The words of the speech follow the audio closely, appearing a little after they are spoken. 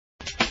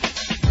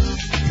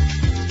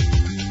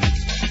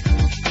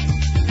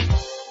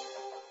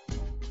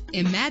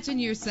Imagine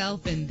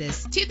yourself in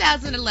this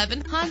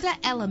 2011 Honda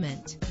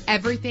Element.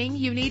 Everything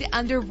you need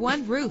under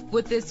one roof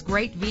with this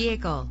great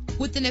vehicle.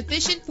 With an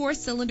efficient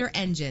 4-cylinder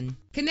engine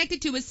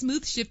connected to a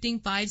smooth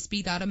shifting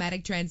 5-speed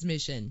automatic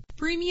transmission.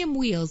 Premium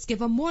wheels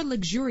give a more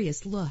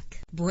luxurious look.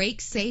 Brake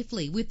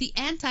safely with the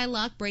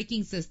anti-lock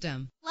braking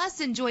system.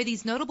 Plus, enjoy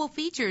these notable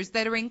features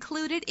that are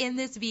included in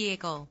this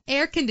vehicle: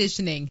 air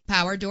conditioning,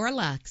 power door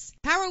locks,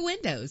 power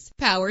windows,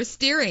 power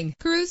steering,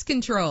 cruise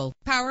control,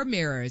 power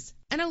mirrors,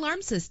 an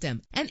alarm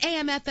system, an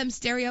AM/FM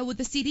stereo with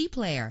a CD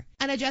player,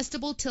 an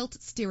adjustable tilt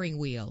steering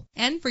wheel.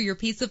 And for your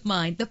peace of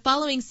mind, the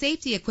following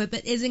safety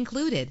equipment is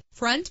included: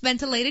 front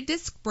ventilated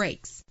disc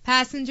brakes,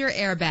 passenger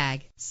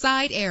airbag,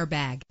 side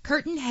airbag,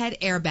 curtain head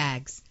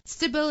airbags,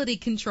 stability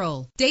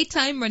control,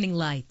 daytime running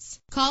lights.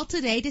 Call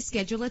today to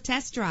schedule a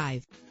test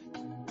drive.